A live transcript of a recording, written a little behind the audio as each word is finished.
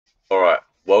Alright,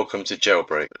 welcome to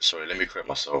Jailbreak. Sorry, let me correct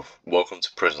myself. Welcome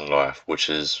to Prison Life, which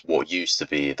is what used to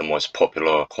be the most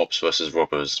popular cops versus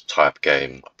robbers type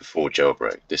game before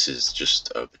Jailbreak. This is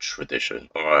just a tradition.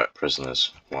 Alright,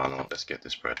 prisoners, why not? Let's get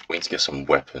this bread. We need to get some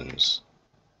weapons.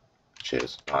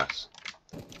 Cheers, nice.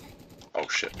 Oh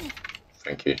shit,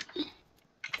 thank you.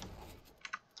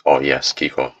 Oh yes,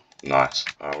 keycard. Nice.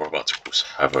 Alright, we're about to cause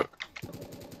havoc.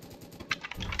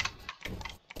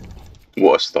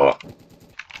 What a start.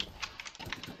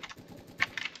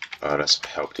 Let's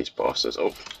help these bastards.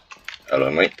 Oh,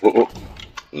 hello, mate. Oh.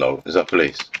 No, is that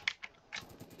police?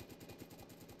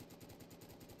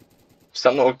 Is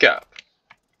that not a gap?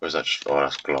 Or is that just... Oh,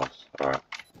 that's glass. Alright.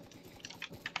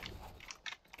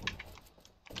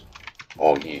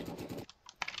 Oh, you...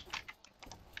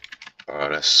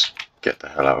 Alright, let's get the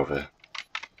hell out of here.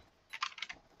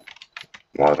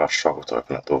 Why did I struggle to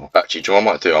open that door? Actually, do you know what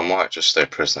I might do? I might just stay a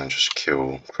prisoner and just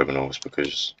kill criminals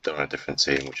because they're on a different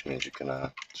team, which means you can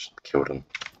just kill them.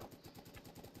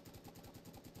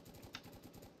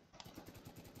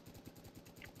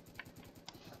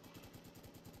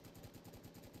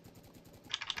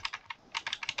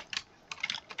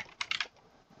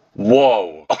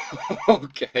 Whoa!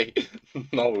 Okay.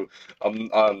 No, I'm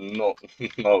not.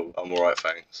 No, I'm alright,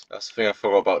 thanks. That's the thing I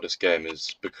forgot about this game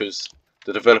is because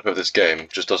the developer of this game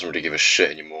just doesn't really give a shit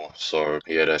anymore. So,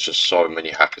 yeah, there's just so many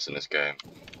hackers in this game.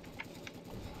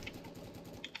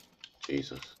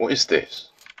 Jesus. What is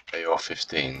this?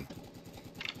 AR-15.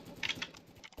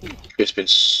 It's been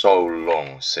so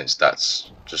long since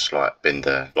that's just like been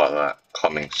there like that.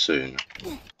 Coming soon.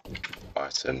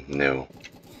 Item nil.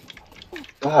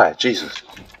 Die, Jesus.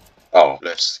 Oh,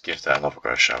 let's give that another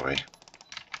go, shall we?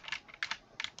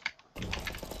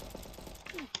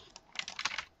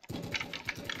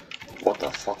 What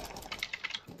the fuck?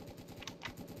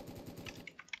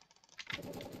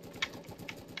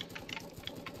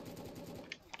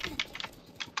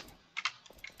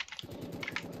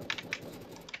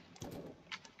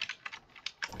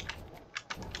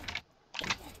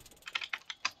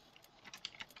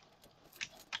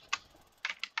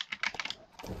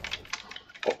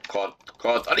 Oh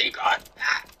God, I need God.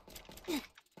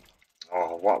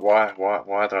 Oh,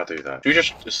 why did I do that? Do you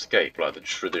just escape like the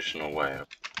traditional way?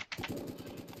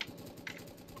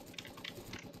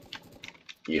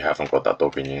 You haven't got that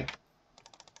dog in you.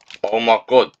 Oh my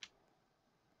God.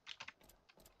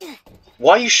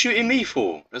 Why are you shooting me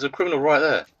for? There's a criminal right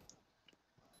there.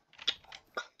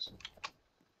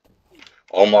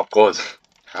 Oh my God.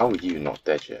 How are you not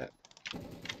dead yet?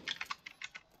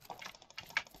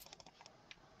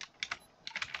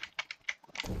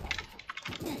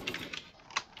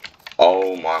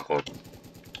 Oh my God.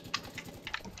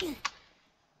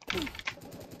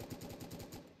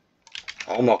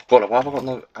 Oh my God, why have I got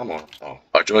no ammo? Oh,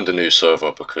 I joined a new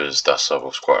server because that server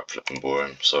was quite flipping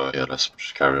boring. So yeah, let's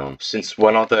just carry on. Since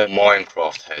when are there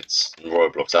Minecraft heads in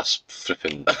Roblox? That's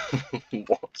flipping...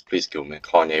 What? Please kill me.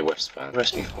 Kanye West fan.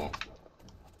 Arrest me for?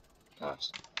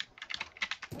 Nice.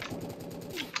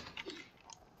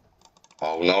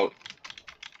 Oh no.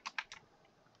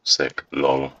 Sick.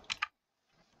 Lol.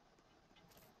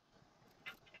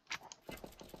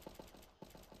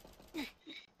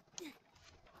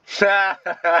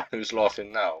 Who's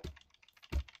laughing now?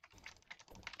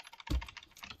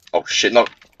 Oh shit, no.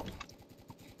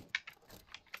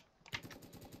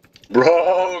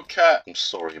 Bro, cat. I'm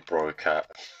sorry, bro, cat.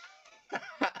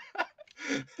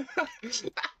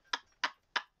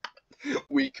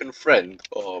 Weaken friend.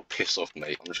 Oh, piss off,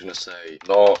 mate. I'm just gonna say,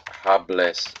 no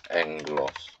hables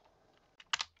Englos.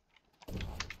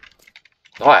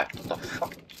 What the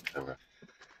fuck?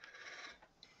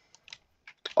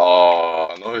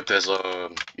 I know there's a...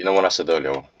 You know when I said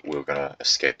earlier we were gonna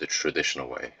escape the traditional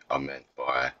way? I meant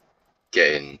by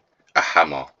getting a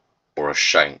hammer or a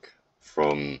shank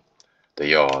from the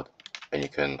yard and you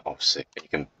can, oh sick, and you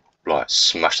can like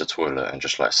smash the toilet and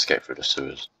just like escape through the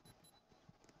sewers.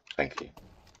 Thank you.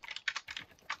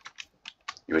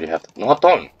 You already have to... No, I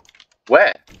don't!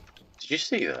 Where? Did you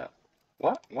see that?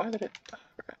 What? Why did it...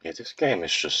 Okay. Yeah, this game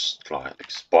is just like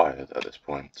expired at this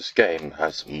point. This game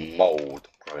has mold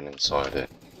growing inside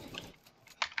it.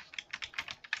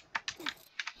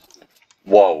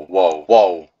 Whoa, whoa,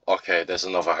 whoa. Okay, there's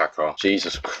another hacker.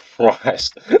 Jesus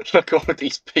Christ. Look at all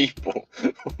these people.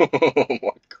 Oh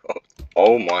my God.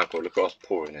 Oh my God, look at us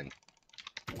pouring in.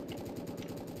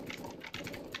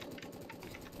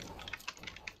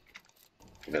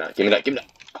 Give me that, give me that, give me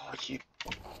that. Oh, you...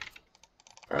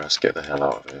 Alright, let's get the hell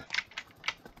out of here.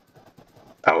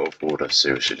 Out of order,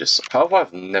 seriously, just... How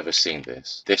have I never seen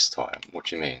this? This time? What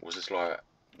do you mean? Was this like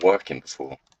working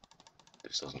before?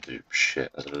 This doesn't do shit.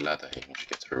 There's a ladder here once you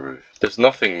get to the roof. There's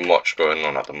nothing much going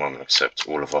on at the moment except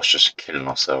all of us just killing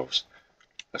ourselves.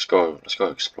 Let's go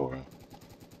exploring.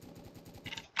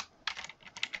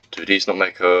 Do these not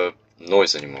make a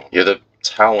noise anymore? Yeah, the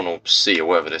town or sea or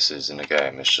whatever this is in the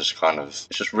game, it's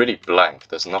just really blank.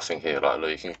 There's nothing here. Like,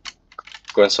 look, you can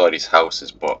go inside these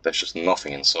houses, but there's just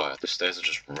nothing inside. The stairs are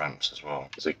just ramps as well.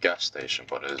 There's a gas station,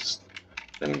 but there's,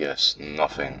 let me guess,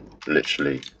 nothing.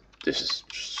 Literally, this is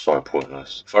so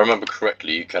pointless. If I remember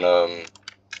correctly, you can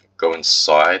go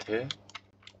inside here.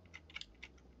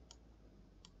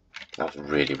 That was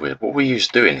really weird. What were you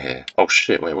doing here? Oh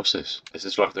shit, wait, what's this? Is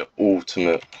this like the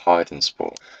ultimate hiding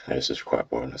spot? Yeah, this is quite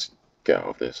boring. Let's get out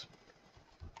of this.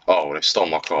 Oh, they stole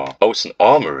my car. Oh, it's an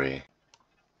armory.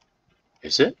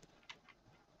 Is it?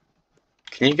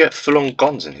 Can you get full-on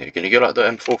guns in here? Can you get like the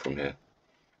M4 from here?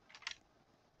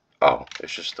 Oh,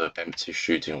 it's just an empty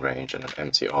shooting range and an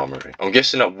empty armory. I'm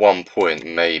guessing at one point,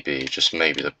 maybe, just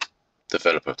maybe, the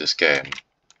developer of this game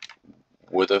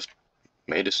would have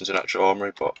made this into an actual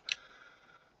armory, but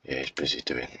yeah, he's busy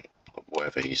doing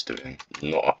whatever he's doing,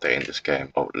 not updating this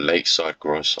game. Oh, Lakeside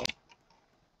Grocer.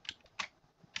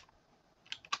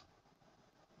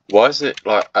 Why is it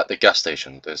like at the gas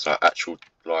station there's like actual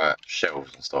like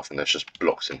shelves and stuff and there's just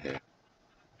blocks in here?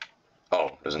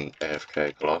 Oh, there's an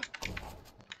AFK. Hello?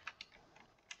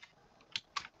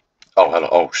 Oh, hello.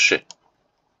 Oh, shit.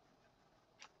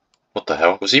 What the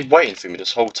hell? Was he waiting for me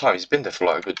this whole time? He's been there for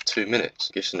like a good 2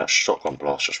 minutes. Guessing that shotgun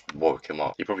blast just woke him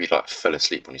up. He probably like fell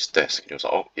asleep on his desk and he was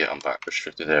like, oh yeah, I'm back.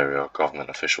 Restricted area, government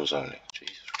officials only.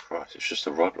 Jesus Christ, it's just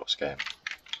a Roblox game.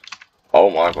 Oh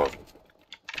my god.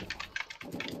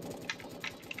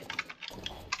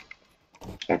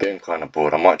 I'm getting kind of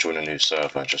bored. I might join a new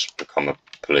server and just become a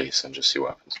police and just see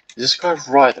what happens. Is this guy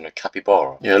riding a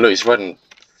capybara? Yeah, look, he's riding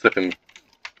flipping...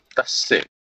 That's sick.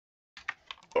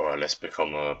 Alright, let's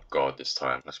become a guard this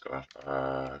time. Let's go.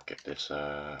 Get this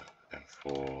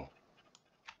M4.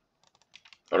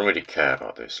 I don't really care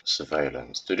about this.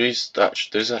 Surveillance. Do these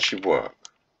actually work?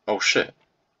 Oh shit.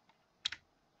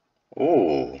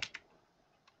 Ooh.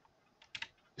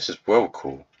 This is well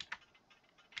cool.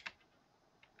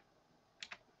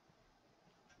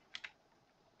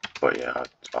 But yeah,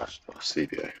 I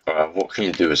CBA. Alright, what can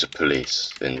you do as a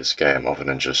police in this game other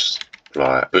than just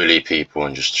like bully people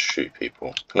and just shoot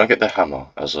people? Can I get the hammer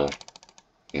as a...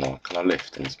 No, can I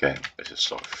lift in this game? This is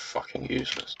so fucking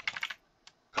useless.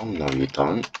 Oh no you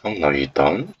don't. Oh no you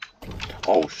don't.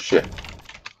 Oh shit.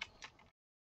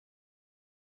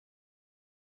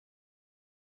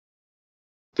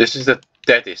 This is the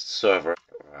deadest server.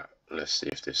 Alright, let's see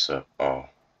if this oh,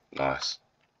 nice.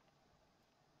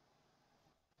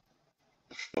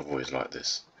 I've always liked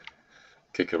this.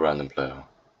 Kick a random player.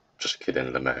 Just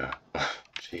kidding, LeMayor.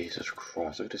 Jesus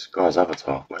Christ, look at this guy's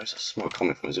avatar. Where's the smoke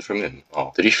coming from? Is it from him?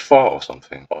 Oh, did he fart or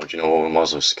something? Oh, do you know what? We might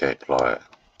as well escape like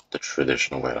the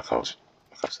traditional way, like I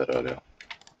said earlier.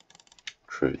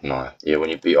 Crude knife. Yeah, when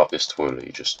you beat up this toilet,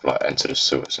 you just like enter the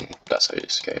sewers and that's how you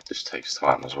escape. This takes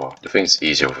time as well. I think it's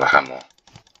easier with a hammer.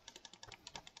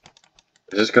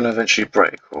 Is this gonna eventually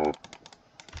break or...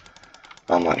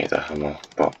 I might need a hammer,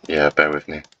 but yeah, bear with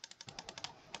me.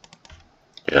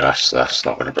 Yeah, that's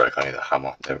not gonna break. I need a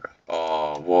hammer. There we go.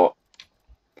 Oh, what?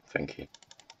 Thank you.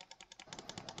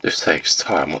 This takes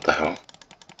time. What the hell?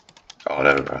 Oh,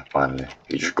 there we go. Finally.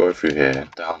 You just go through here,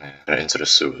 down here, and into the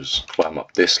sewers. Climb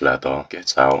up this ladder,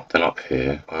 get out, then up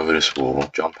here, over this wall,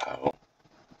 jump out.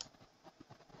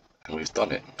 And we've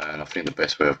done it. And I think the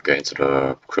best way of getting to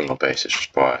the criminal base is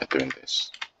just by doing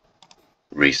this.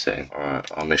 Resetting.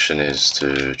 Alright, our mission is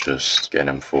to just get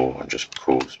an M4 and just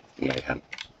cause mayhem.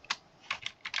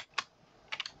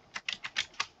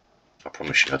 I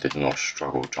promise you I did not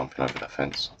struggle jumping over that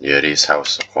fence. Yeah, these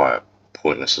houses are quite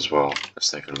pointless as well.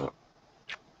 Let's take a look.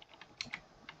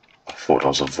 I thought there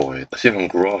was a void. There's even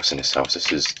grass in this house.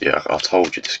 This is, yeah, I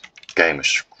told you this game is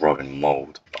just growing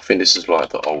mould. I think this is like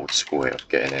the old school way of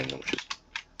getting in, which is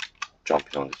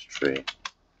jumping on this tree.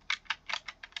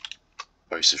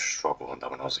 I used to struggle on that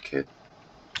when I was a kid.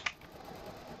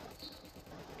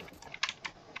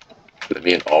 Let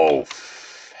me in. Oh,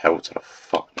 hell to the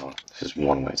fuck no. This is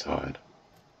one way to hide.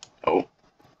 Oh.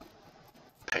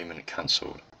 Payment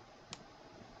cancelled.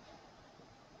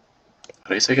 Are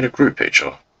they taking a group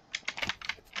picture?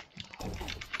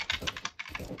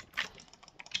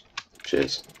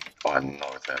 Cheers. I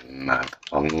know they're mad.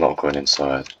 I'm not going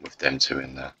inside with them two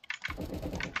in there.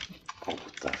 Oh,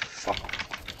 what the fuck?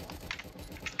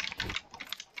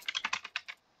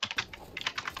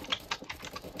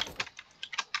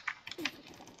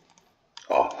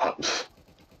 Oh,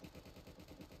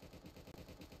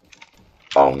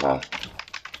 oh no.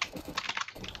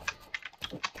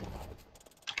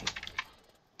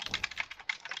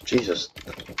 Jesus.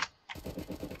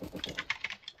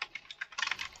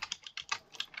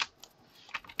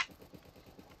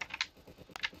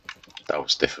 That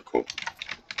was difficult.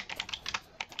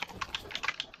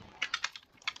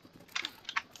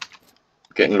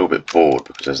 Getting a little bit bored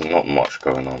because there's not much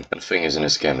going on. And the thing is, in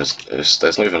this game, there's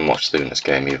not even much to do in this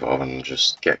game either, other than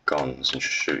just get guns and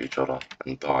just shoot each other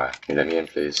and die. Can you let me in,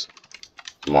 please?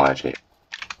 My G.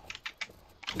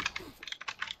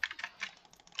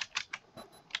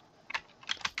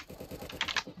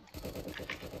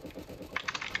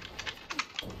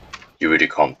 You really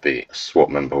can't beat a SWAT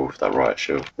member with that riot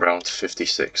shield. Round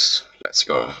 56. Let's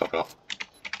go.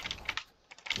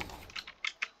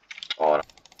 Oh,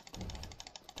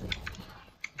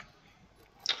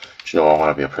 do you know what? I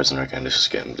want to be a prisoner again. This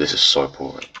is so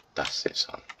boring. That's it,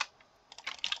 son.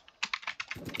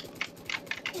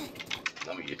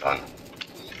 No, you don't.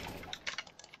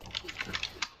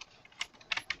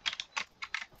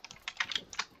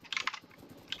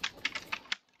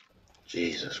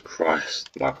 Jesus Christ.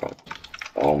 My God.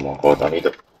 Oh my God, I need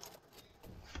a...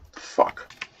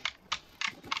 Fuck.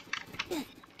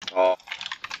 Oh.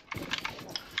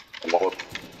 I'm old.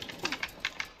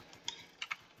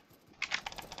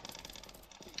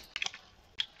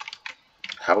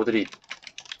 How did he...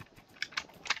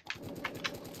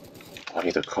 I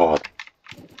need a card.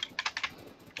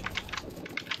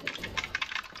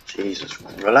 Jesus,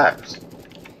 relax.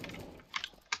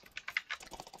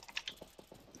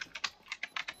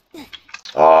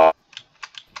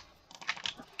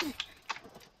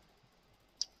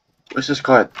 What's this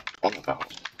guy on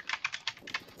about?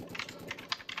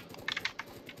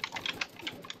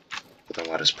 I don't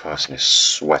know why this person is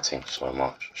sweating so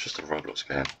much. It's just a Roblox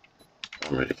game.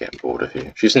 I'm really getting bored of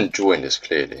you. She's enjoying this,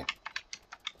 clearly.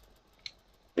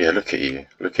 Yeah, look at you.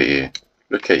 Look at you.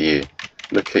 Look at you.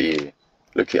 Look at you.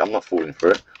 Look at... I'm not falling for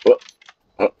it. What?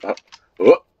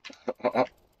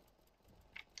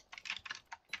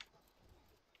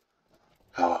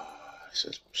 Oh, this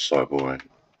is so boring.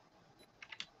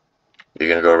 Are you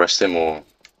gonna go arrest him or...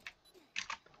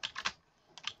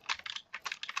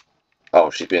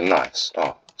 Oh, she's being nice.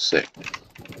 Oh, sick.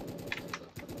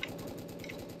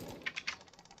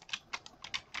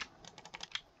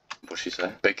 What'd she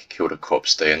say? Baker killed a cop,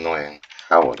 stay annoying.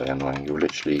 How are they annoying? You're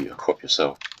literally a cop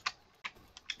yourself.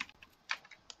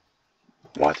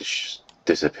 Why did she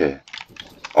disappear?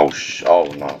 Oh, oh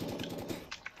no.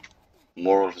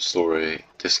 Moral of the story,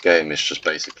 this game is just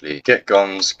basically get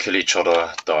guns, kill each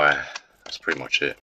other, die. That's pretty much it.